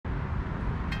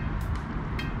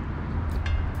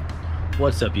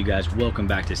What's up, you guys? Welcome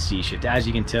back to Sea Shift. As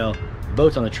you can tell, the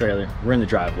boat's on the trailer, we're in the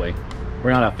driveway.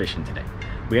 We're not out fishing today.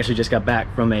 We actually just got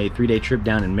back from a 3-day trip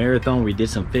down in Marathon. We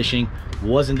did some fishing.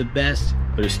 Wasn't the best,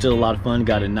 but it was still a lot of fun.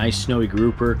 Got a nice snowy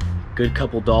grouper, good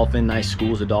couple dolphin, nice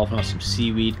schools of dolphin on some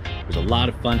seaweed. It was a lot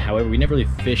of fun. However, we never really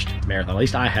fished Marathon, at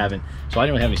least I haven't, so I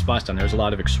didn't really have any spots down there. There was a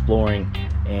lot of exploring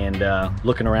and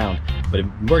looking around, but it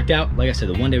worked out. Like I said,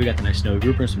 the one day we got the nice snowy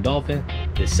grouper and some dolphin.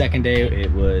 The second day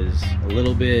it was a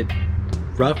little bit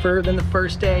rougher than the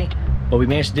first day, but we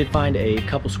did find a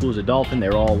couple schools of dolphin. They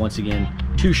were all, once again,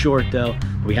 too short though.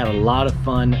 We had a lot of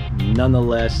fun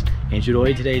nonetheless.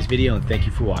 Enjoy today's video and thank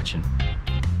you for watching.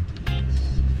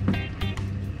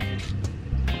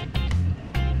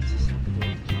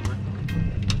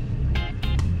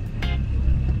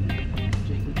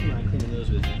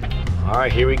 All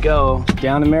right, here we go.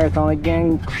 Down to Marathon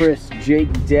again. Chris, Jake,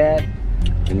 Dad.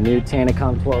 The new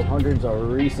Tanacom 1200s, our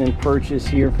recent purchase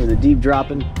here for the deep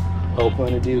dropping. Hoping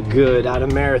to do good out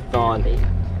of Marathon.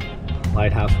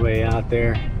 Lighthouse way out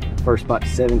there. First spot,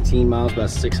 17 miles, about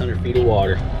 600 feet of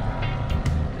water.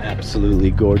 Absolutely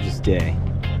gorgeous day.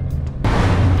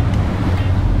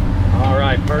 All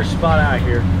right, first spot out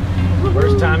here.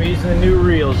 First time using the new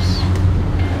reels.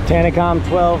 Tanacom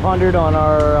 1200 on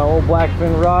our old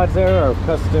blackfin rods there, our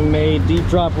custom made deep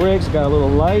drop rigs. Got a little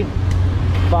light,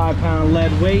 5-pound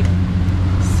lead weight,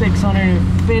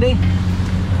 650.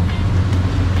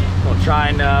 We'll try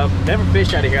and never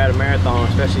fish out of here out of Marathon,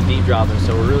 especially deep dropping,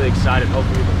 so we're really excited.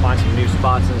 Hopefully we can find some new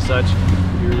spots and such.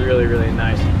 It'll be really, really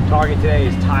nice. Target today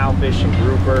is tile fish and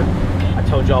grouper. I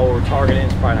told y'all what we're targeting.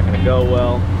 It's probably not going to go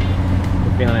well.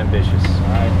 We're feeling ambitious. All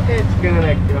right. It's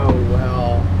gonna go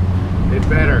well. It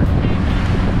better.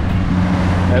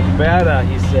 It better,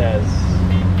 he says.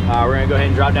 We're gonna go ahead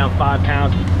and drop down 5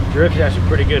 pounds. Drift is actually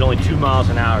pretty good, only 2 miles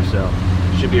an hour, so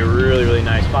should be a really, really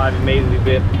nice 5. May even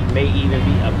be a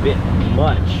bit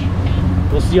much.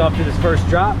 We'll see you after this first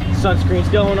drop. Sunscreen's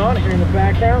going on here in the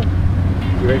background.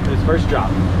 You ready for this first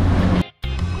drop?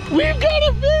 We've got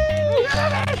a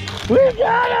fish! We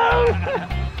got him!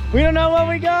 We don't know what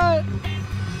we got.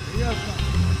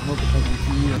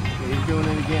 He's doing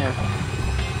it again.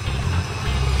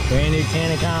 Brand new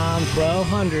Tanacom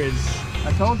 1200s.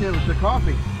 I told you it was the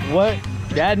coffee. What?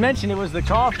 Dad mentioned it was the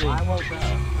coffee. I woke up.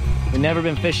 We've never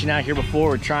been fishing out here before.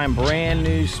 We're trying brand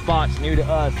new spots, new to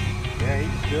us. Yeah,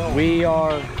 he's still.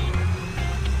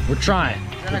 We're trying.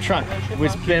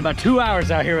 We've been about 2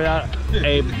 hours out here without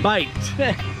a bite.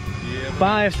 Yeah,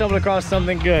 Finally, I've stumbled across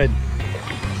something good.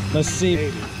 Let's see.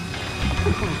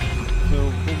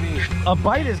 So, for me. A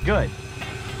bite is good.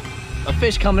 A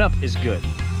fish coming up is good.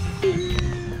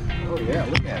 Oh yeah,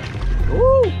 look at it.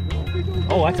 Ooh.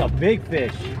 Oh, that's a big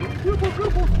fish.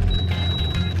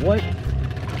 What?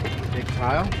 Big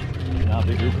tile? No,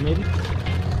 big grouper maybe?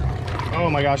 Oh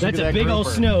my gosh, That's look at a that big grouper. old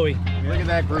snowy. Look at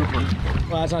that grouper.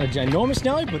 Well, that's not a ginormous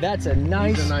snowy, but that's a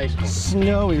nice, one.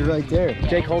 snowy right there. Yeah,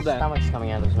 Jake, hold that. Stomach's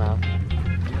coming out of his mouth.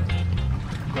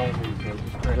 Don't lose him.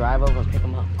 Just Drive over and pick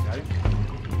him up. got it?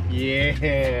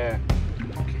 Yeah.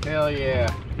 Hell yeah.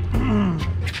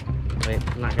 Wait,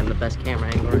 I'm not getting the best camera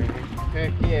angle right here.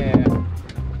 Heck yeah.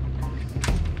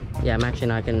 Yeah, I'm actually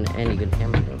not getting any good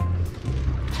camera angle.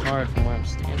 It's hard from where I'm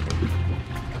standing.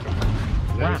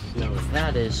 Wow, Nice snowy.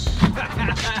 that is...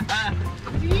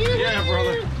 Yeah,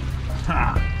 brother.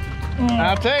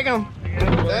 I'll take him.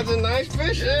 That's a nice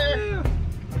fish there.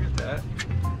 Look at that.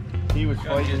 He was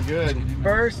fighting good.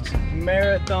 First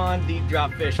Marathon deep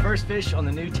drop fish. First fish on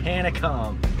the new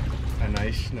Tanacom. A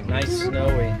nice snowy. Nice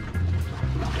snowy.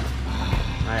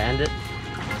 Alright, end it.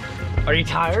 Are you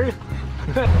tired?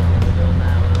 What are we doing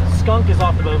now? Skunk is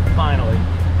off the boat finally.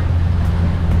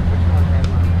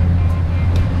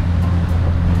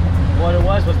 What it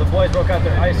was the boys broke out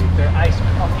their ice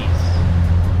puppies.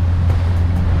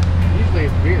 Usually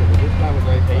it's beer, but this time it's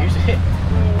ice. They usually.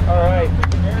 All right.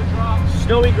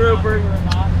 Snowy grouper.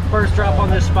 First drop on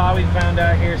this spot we found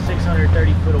out here,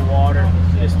 630 foot of water.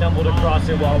 Just stumbled across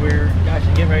it while we were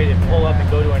actually getting ready to pull up and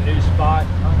go to our new spot.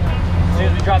 As soon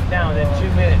as we dropped down, within 2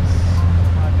 minutes.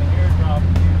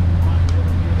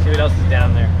 See what else is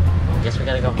down there. Guess we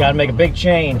gotta go home. Gotta make a big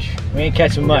change. We ain't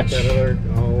catching much. That other,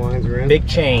 all lines are in. Big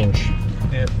change.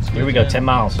 Yeah, Here we go, 10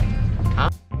 miles. Huh?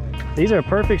 These are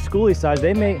perfect schoolie size.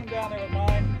 They may.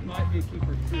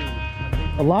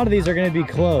 A lot of these are going to be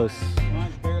close.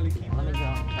 Let me go.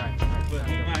 Sorry.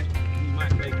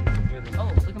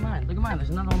 Oh, look at mine. Look at mine. There's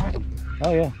another one with them.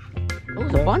 Oh yeah. Oh,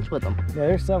 there's a bunch with them. Yeah,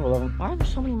 there's several of them. Why are there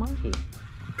so many monkeys?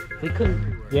 We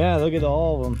couldn't Yeah, look at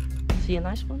all of them. see a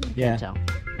nice one? Yeah. Can't tell.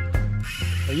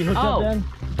 Are you hooked up then?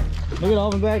 Look at all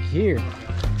of them back here.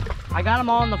 I got them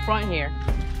all in the front here.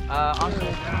 I'm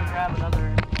gonna grab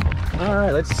another. All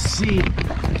right, let's see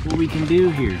what we can do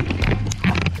here.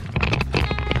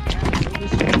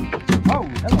 Oh,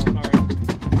 hello. Sorry.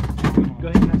 Go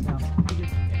ahead and pass down.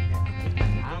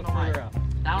 I don't know why.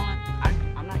 That one,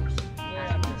 I'm not used to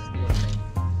having this steel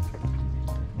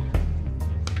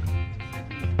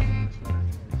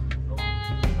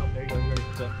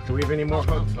thing. Do we have any more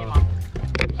hooks on?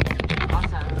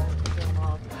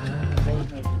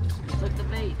 Look the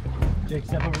bait. Jake,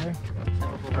 step over there.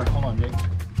 Or, hold on, Jake.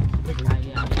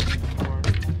 Yeah.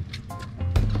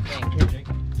 Here, Jake.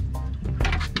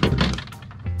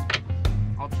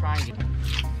 I'll try and get.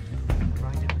 Try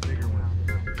and get the bigger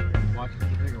one. Watch the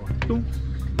bigger one. Boom.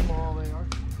 Small they are.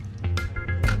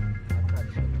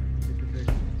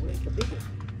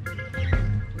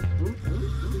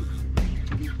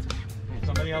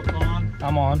 Somebody else on?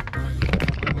 I'm on.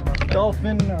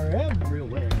 Dolphin are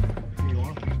everywhere.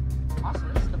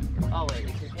 Awesome. This is the. Oh wait.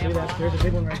 See that? There's a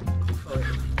big one right there.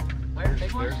 Where?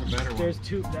 Big one? There's a better one. There's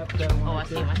two. That one. Oh, I right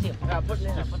see there. him. I see him. I'm putting it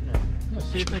in. I'm putting it in. Let's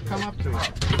see if they come up to it.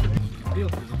 Feel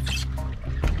for them.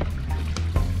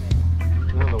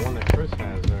 No, the one that Chris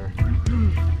has there.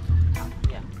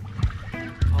 Yeah.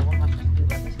 Oh, what much do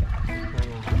let this guy?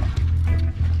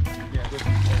 Yeah,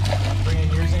 bring in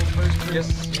yours in first, Chris.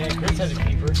 Yes. Yeah, Chris has a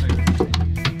keeper.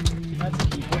 That's a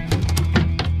keeper.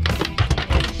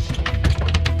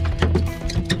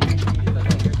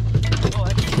 Oh,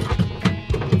 that's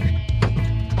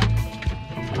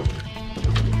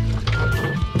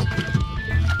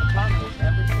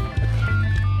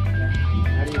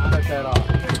How do you cut that off?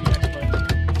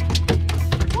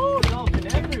 Woo, dolphin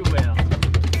everywhere.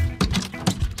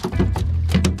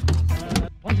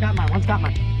 One's got mine. One's got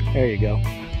mine. There you go.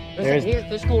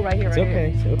 There's school right here. It's Right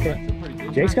okay. here. It's okay.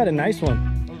 Jake's got a nice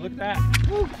one. Oh, look at that.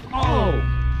 Oh.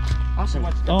 Awesome.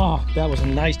 Oh, that was a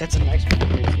nice. That's a nice one.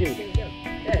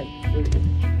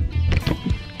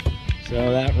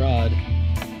 So that rod,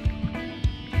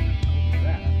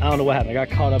 I don't know what happened. I got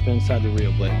caught up inside the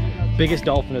reel, but biggest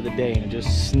dolphin of the day, and it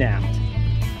just snapped.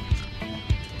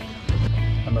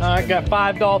 I got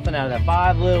 5 dolphin out of that.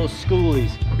 5 little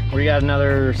schoolies. We got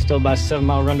another, still about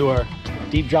 7-mile run to our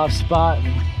deep drop spot.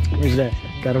 There's that.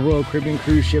 Got a Royal Caribbean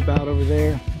cruise ship out over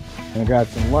there. Gonna grab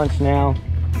some lunch now.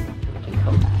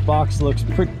 Box looks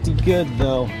pretty good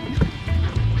though.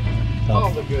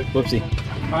 All the good. Whoopsie.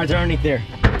 All right, they're underneath there.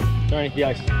 They're underneath the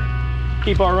ice.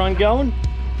 Keep our run going.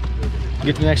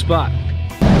 Get to the next spot.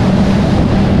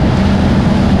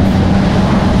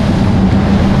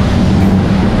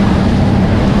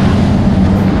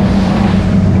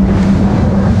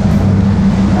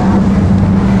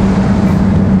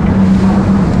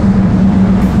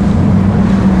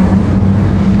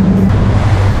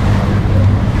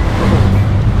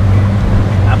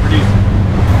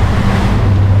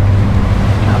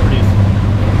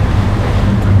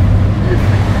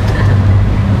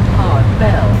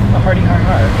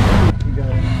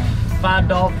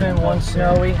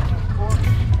 Snowy.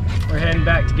 We're heading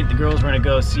back to get the girls. We're gonna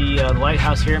go see the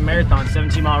lighthouse here at Marathon.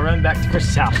 17-mile run back to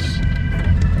Chris's house.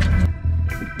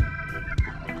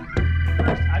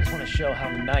 I just want to show how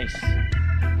nice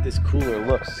this cooler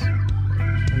looks.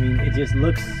 I mean, it just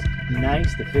looks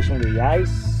nice. The fish under the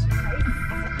ice.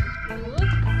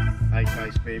 Ice,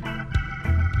 ice, baby.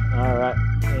 All right,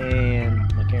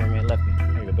 and my cameraman left me.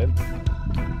 There you go, baby.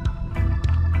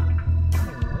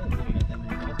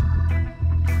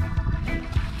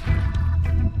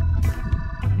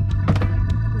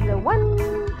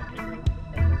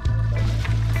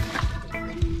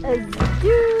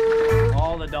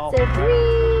 All the dolphins. The 3,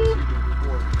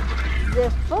 the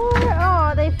 4.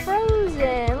 Oh, they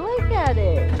frozen. Look at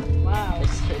it. Wow.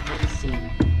 It's so good to see.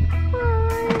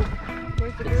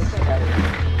 Where's the group?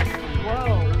 Whoa.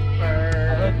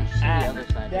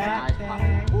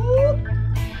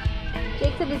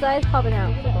 Jake said his eyes popping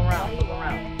out. Flip around.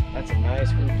 That's a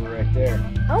nice grouper right there.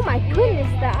 Oh my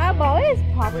goodness, the eyeball is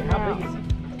popping Wait, how out. big is it?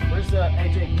 Where's the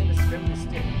AJ? Get the spin the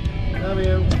stick. Love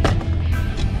you.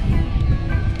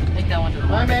 Take that one to the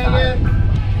Bye, market.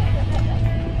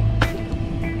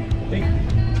 Megan.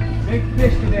 Big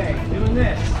fish today. Doing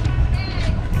this.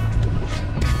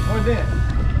 Or this.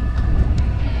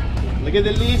 Look at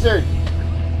the lizard.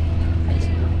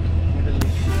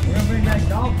 We're gonna bring back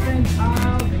dolphin,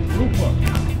 tiles, and grouper.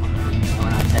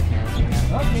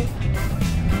 Okay.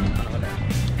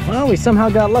 Well, we somehow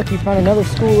got lucky. Found another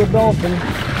school of dolphin. I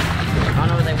don't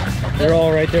know where they went. They're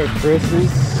all right there.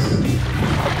 Chris's.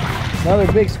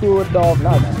 Another big school of dolphin.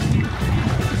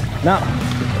 Not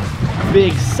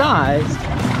big size.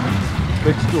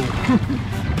 Big school.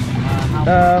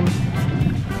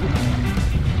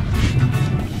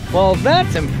 Well,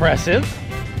 that's impressive.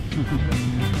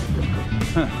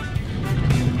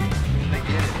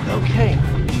 Okay.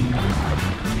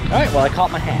 All right, well, I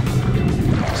caught my hat.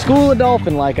 School of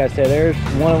Dolphin, like I said, there's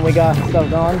one of them we got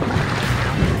stuff on.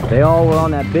 They all were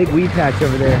on that big weed patch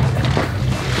over there.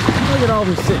 Look at all of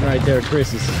them sitting right there,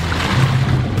 Chris's.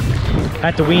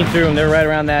 Had to wean through them. They're right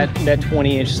around that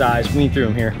 20-inch size. Wean through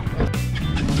them here.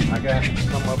 I got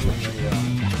some of them in the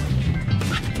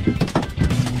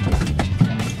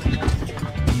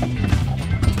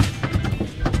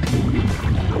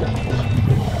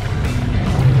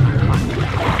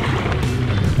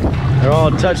They're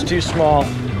all a touch too small.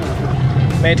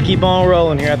 May have to keep on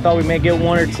rolling here. I thought we may get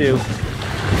one or two.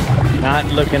 Not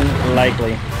looking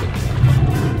likely.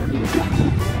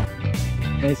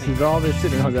 This is all they're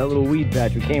sitting on, that little weed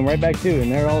patch we came right back to,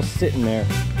 and they're all sitting there.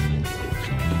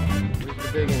 Where's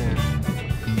the big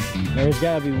one? There's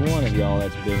gotta be one of y'all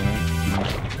that's big enough.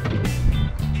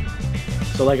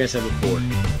 So like I said before,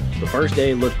 the first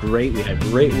day looked great. We had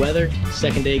great weather.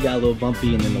 Second day got a little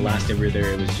bumpy, and then the last day we were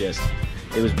there,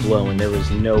 it was blowing. There was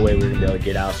no way we were gonna be able to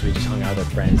get out, so we just hung out with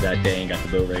our friends that day and got the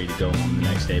boat ready to go home the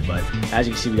next day. But as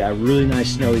you can see, we got a really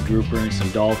nice snowy grouper and some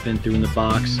dolphin threw in the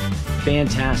box.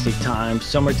 Fantastic time.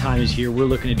 Summertime is here. We're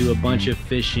looking to do a bunch of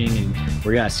fishing, and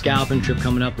we got a scalping trip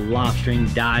coming up,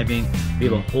 lobstering, diving. We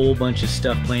have a whole bunch of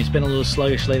stuff planned. It's been a little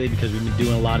sluggish lately because we've been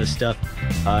doing a lot of stuff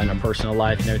in our personal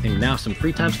life and everything. Now some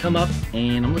free time's come up,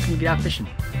 and I'm looking to get out fishing.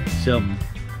 So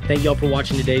thank y'all for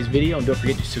watching today's video, and don't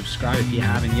forget to subscribe if you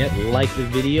haven't yet. Like the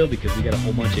video because we got a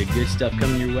whole bunch of good stuff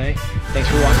coming your way. Thanks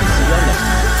for watching. See y'all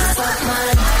next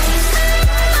time.